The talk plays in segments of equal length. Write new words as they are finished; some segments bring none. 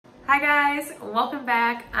Hi guys, welcome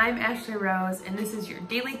back. I'm Ashley Rose and this is your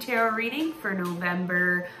daily tarot reading for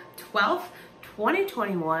November 12th,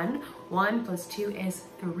 2021. 1 plus 2 is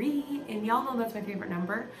 3, and y'all know that's my favorite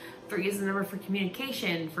number. 3 is the number for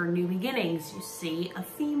communication, for new beginnings. You see a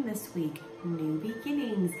theme this week, new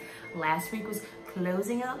beginnings. Last week was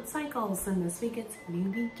closing out cycles, and this week it's new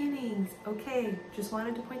beginnings. Okay, just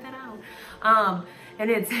wanted to point that out.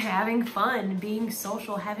 And it's having fun, being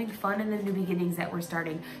social, having fun in the new beginnings that we're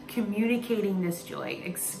starting, communicating this joy,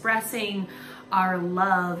 expressing our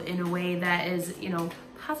love in a way that is, you know,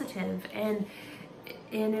 positive and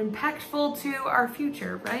impactful to our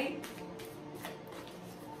future, right?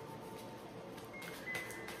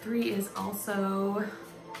 3 is also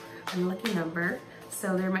a lucky number.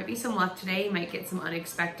 So there might be some luck today. You might get some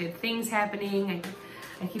unexpected things happening.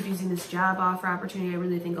 I keep using this job offer opportunity. I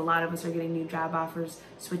really think a lot of us are getting new job offers,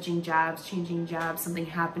 switching jobs, changing jobs, something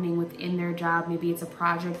happening within their job. Maybe it's a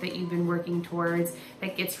project that you've been working towards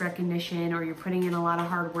that gets recognition, or you're putting in a lot of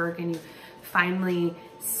hard work and you finally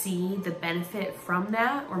see the benefit from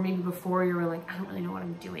that. Or maybe before you were like, I don't really know what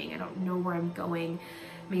I'm doing. I don't know where I'm going.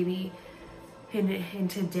 Maybe and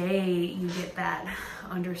today you get that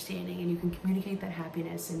understanding and you can communicate that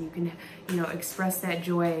happiness and you can, you know, express that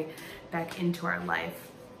joy back into our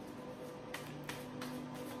life.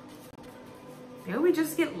 Maybe we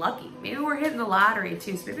just get lucky. Maybe we're hitting the lottery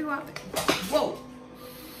too. So maybe we'll have to, whoa.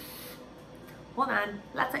 Hold on,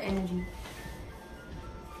 lots of energy.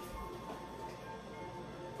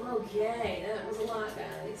 Okay, that was a lot,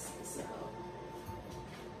 guys. So.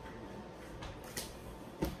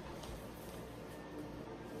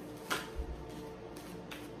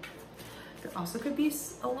 There also could be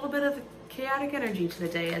a little bit of chaotic energy to the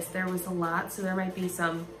day, as there was a lot, so there might be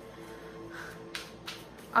some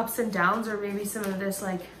ups and downs, or maybe some of this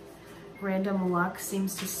like random luck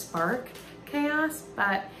seems to spark chaos,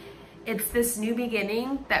 but it's this new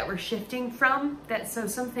beginning that we're shifting from, that so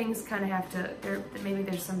some things kind of have to, maybe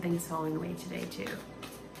there's some things falling away today too.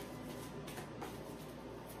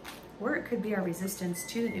 Or it could be our resistance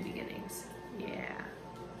to the new beginnings. Yeah.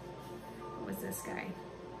 What was this guy?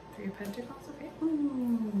 3 of Pentacles, okay.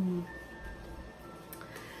 Ooh.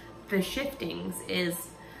 The shiftings is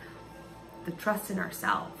the trust in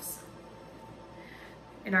ourselves,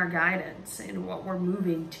 in our guidance, in what we're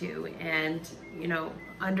moving to, and, you know,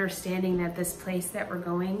 understanding that this place that we're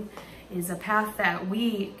going is a path that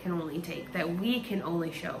we can only take, that we can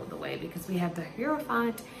only show the way, because we have the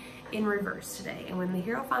Hierophant in reverse today. And when the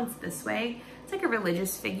Hierophant's this way, it's like a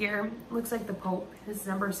religious figure. It looks like the Pope. His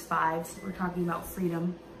number's 5, so we're talking about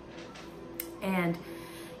freedom. And,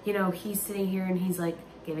 you know, he's sitting here and he's like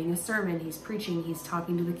giving a sermon, he's preaching, he's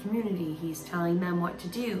talking to the community, he's telling them what to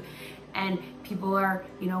do. And people are,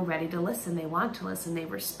 you know, ready to listen. They want to listen. They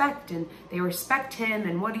respect him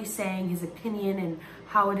and what he's saying, his opinion, and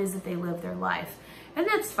how it is that they live their life. And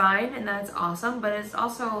that's fine and that's awesome, but it's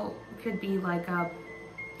also could be like a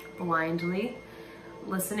blindly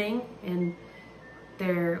listening, and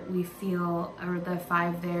there we feel, or the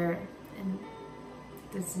 5 there, and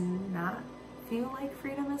does not feel like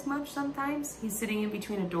freedom as much sometimes. He's sitting in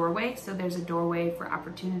between a doorway, so there's a doorway for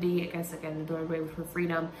opportunity, I guess, again, the doorway for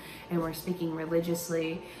freedom, and we're speaking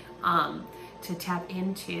religiously to tap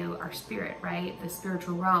into our spirit, right? The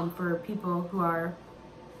spiritual realm for people who are,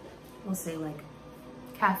 we'll say, like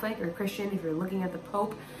Catholic or Christian. If you're looking at the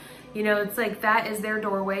Pope, you know, it's like that is their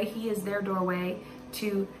doorway. He is their doorway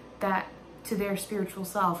to that, to their spiritual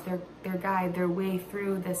self, their guide, their way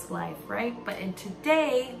through this life, right? But in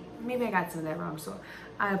today, maybe I got some of that wrong, so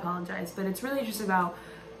I apologize. But it's really just about,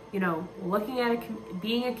 you know, looking at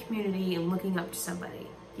being a community and looking up to somebody,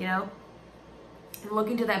 you know, and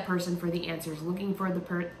looking to that person for the answers, looking for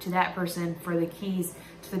to that person for the keys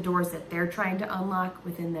to the doors that they're trying to unlock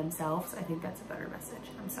within themselves. I think that's a better message.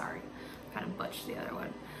 I'm sorry, kind of butched the other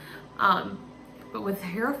one. But with the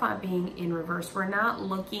Hierophant being in reverse, we're not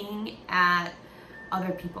looking at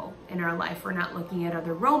other people in our life. We're not looking at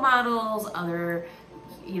other role models, other,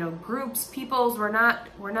 you know, groups, peoples. We're not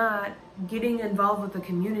getting involved with the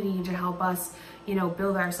community to help us, you know,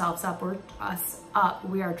 build ourselves up or us up.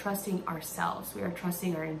 We are trusting ourselves. We are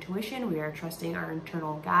trusting our intuition. We are trusting our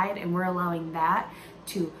internal guide, and we're allowing that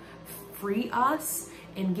to free us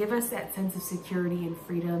and give us that sense of security and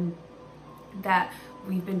freedom that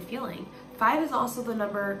we've been feeling. 5 is also the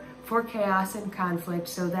number for chaos and conflict,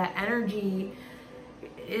 so that energy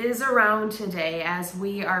is around today as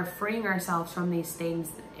we are freeing ourselves from these things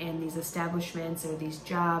and these establishments or these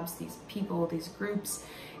jobs, these people, these groups.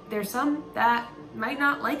 There's some that might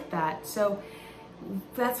not like that, so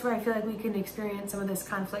that's where I feel like we can experience some of this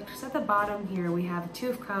conflict. Because at the bottom here we have 2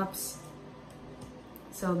 of Cups,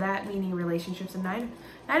 So that meaning relationships, and Nine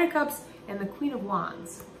of Cups and the Queen of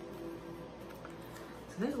Wands.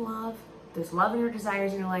 So there's love in your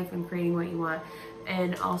desires in your life and creating what you want,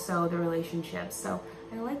 and also the relationships. So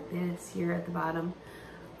I like this here at the bottom.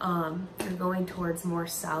 You're going towards more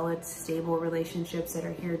solid, stable relationships that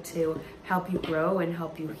are here to help you grow and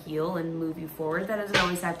help you heal and move you forward. That doesn't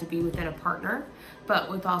always have to be within a partner, but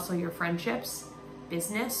with also your friendships,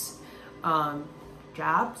 business,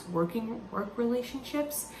 jobs, work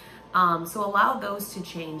relationships. So allow those to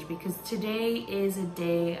change, because today is a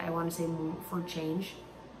day, I want to say, for change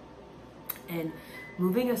and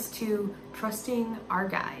moving us to trusting our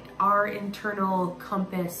guide, our internal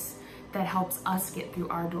compass that helps us get through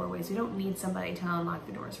our doorways. We don't need somebody to unlock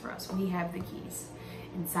the doors for us. We have the keys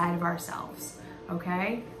inside of ourselves,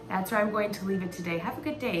 okay? That's where I'm going to leave it today. Have a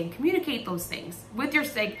good day and communicate those things with your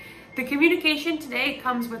sake. The communication today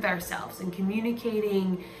comes with ourselves and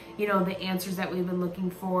communicating, you know, the answers that we've been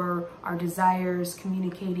looking for, our desires,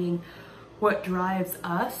 communicating what drives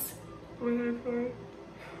us.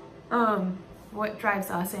 What drives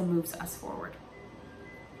us and moves us forward.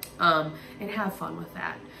 And have fun with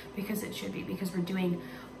that, because it should be, because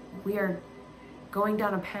we are going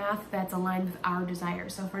down a path that's aligned with our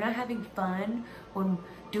desires. So if we're not having fun when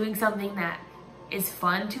doing something that is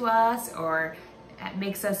fun to us, or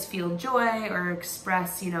makes us feel joy or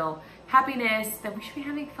express, you know, happiness, then we should be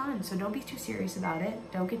having fun. So don't be too serious about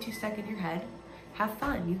it. Don't get too stuck in your head. Have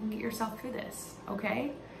fun. You can get yourself through this,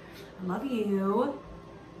 okay? I love you.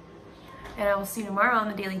 And I will see you tomorrow on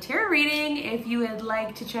the Daily Tarot reading. If you would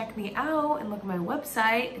like to check me out and look at my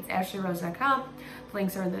website, it's ashlyrose.com.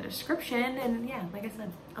 Links are in the description. And yeah, like I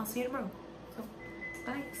said, I'll see you tomorrow. So,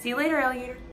 bye. See you later, alligator.